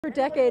For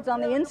decades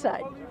on the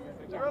inside,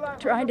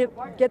 trying to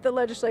get the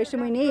legislation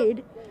we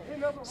need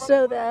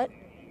so that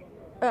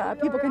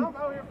black people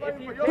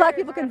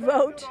can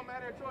vote,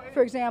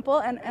 for example,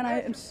 and I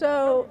am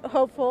so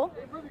hopeful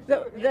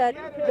that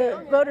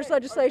the voters rights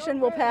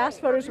legislation will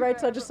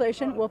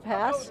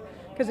pass,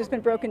 because it's been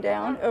broken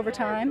down over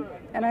time,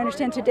 and I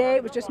understand today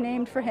it was just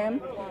named for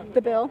him,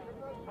 the bill.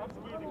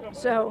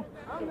 So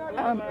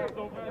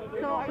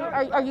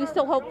are you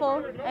still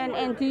hopeful?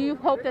 And do you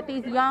hope that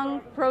these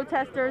young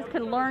protesters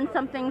can learn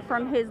something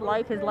from his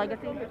life, his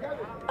legacy?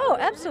 Oh,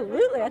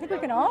 absolutely. I think we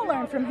can all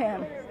learn from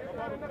him.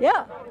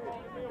 Yeah.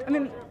 I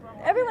mean,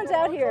 everyone's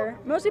out here.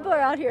 Most people are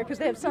out here because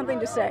they have something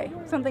to say,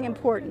 something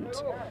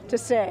important to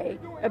say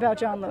about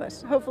John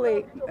Lewis.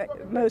 Hopefully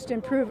most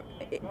in favor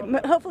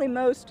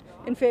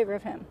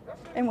of him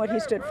and what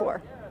he stood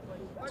for.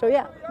 So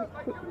yeah,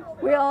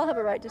 we all have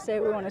a right to say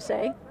what we want to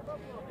say.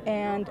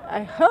 And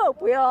I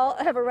hope we all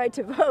have a right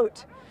to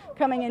vote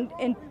coming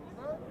in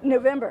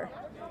November,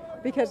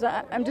 because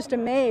I'm just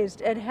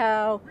amazed at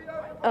how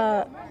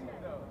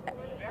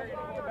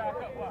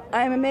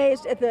I'm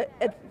amazed at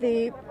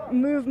the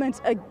movements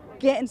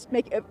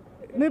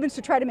movements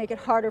to try to make it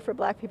harder for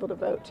black people to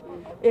vote.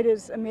 It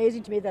is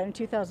amazing to me that in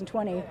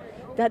 2020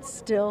 that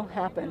still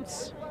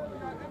happens,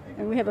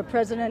 and we have a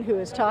president who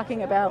is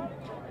talking about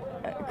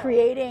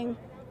creating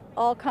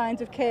all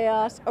kinds of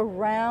chaos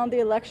around the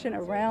election,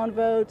 around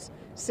votes,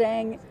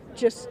 saying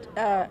just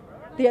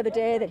the other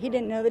day that he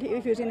didn't know that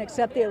if he was going to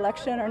accept the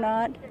election or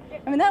not.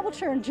 I mean, that will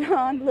turn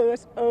John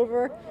Lewis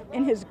over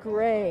in his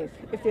grave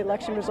if the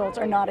election results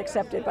are not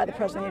accepted by the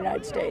President of the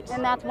United States.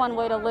 And that's one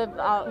way to live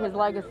out his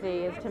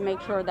legacy, is to make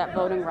sure that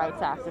Voting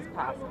Rights Act is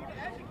passed.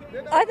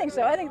 I think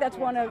so. I think that's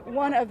one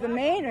of the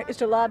main, is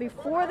to lobby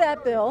for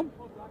that bill,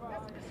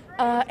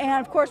 and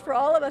of course for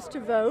all of us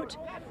to vote,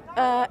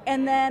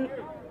 and then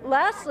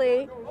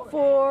lastly,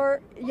 for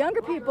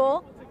younger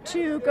people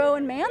to go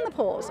and man the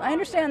polls. I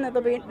understand that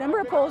there'll be a number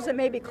of polls that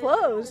may be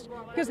closed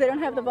because they don't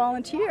have the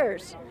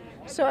volunteers.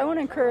 So I want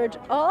to encourage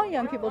all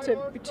young people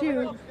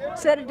to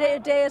set a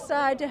day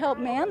aside to help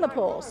man the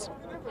polls.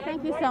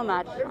 Thank you so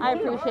much. I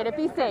appreciate it.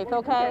 Be safe,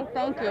 okay?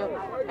 Thank you.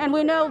 And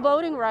we know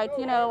voting rights,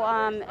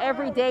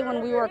 every day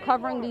when we were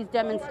covering these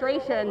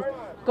demonstrations,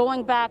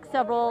 going back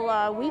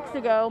several weeks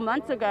ago,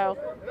 months ago,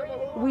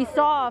 we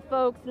saw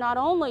folks not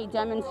only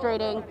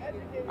demonstrating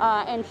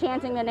and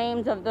chanting the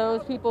names of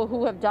those people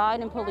who have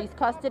died in police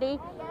custody,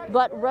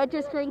 but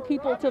registering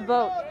people to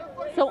vote.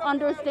 So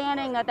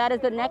understanding that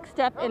is the next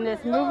step in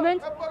this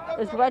movement,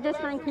 is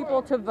registering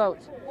people to vote.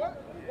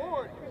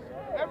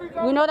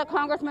 We know that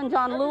Congressman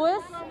John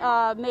Lewis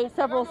made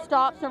several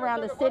stops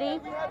around the city,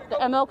 the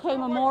MLK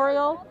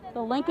Memorial,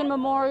 the Lincoln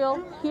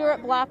Memorial, here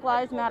at Black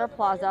Lives Matter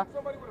Plaza,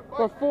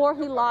 before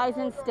he lies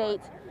in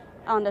state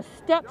on the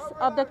steps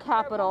of the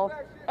Capitol.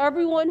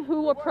 Everyone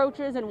who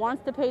approaches and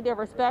wants to pay their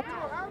respect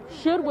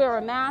should wear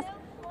a mask.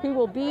 He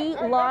will be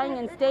lying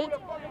in state,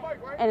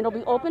 and it'll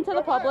be open to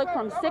the public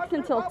from 6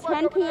 until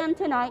 10 p.m.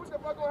 tonight,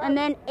 and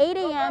then 8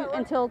 a.m.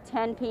 until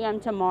 10 p.m.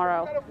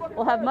 tomorrow.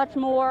 We'll have much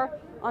more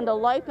on the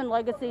life and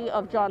legacy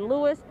of John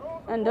Lewis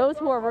and those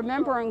who are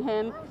remembering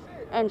him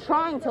and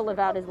trying to live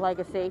out his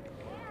legacy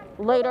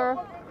later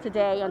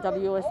today on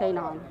WUSA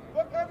 9.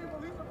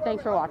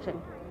 Thanks for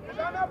watching.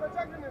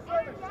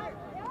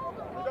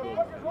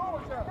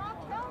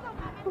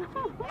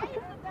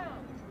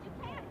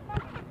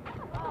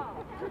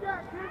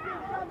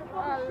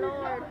 Oh,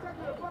 Lord.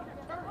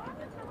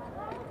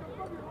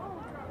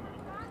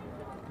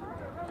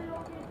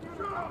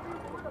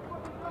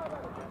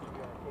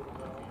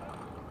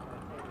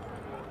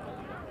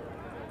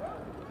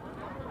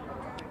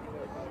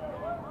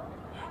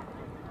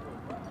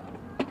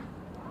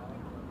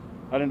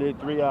 I done did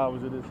 3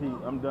 hours of this heat.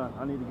 I'm done.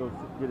 I need to go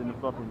get in the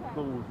fucking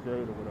cool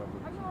shade or whatever.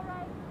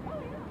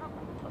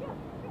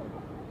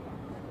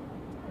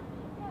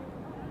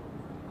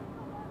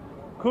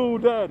 Cool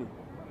daddy.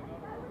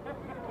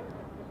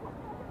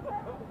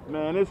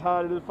 Man, it's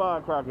hot as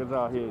firecrackers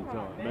out here,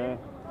 John, man.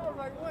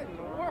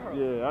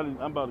 Yeah, I'm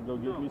about to go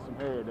get me some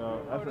hair,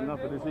 dog. That's enough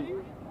of this heat.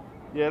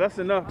 Yeah, that's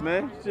enough,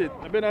 man. Shit,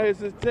 I've been out here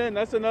since 10.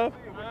 That's enough.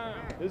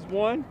 It's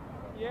 1.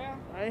 Yeah.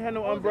 I ain't had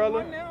no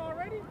umbrella.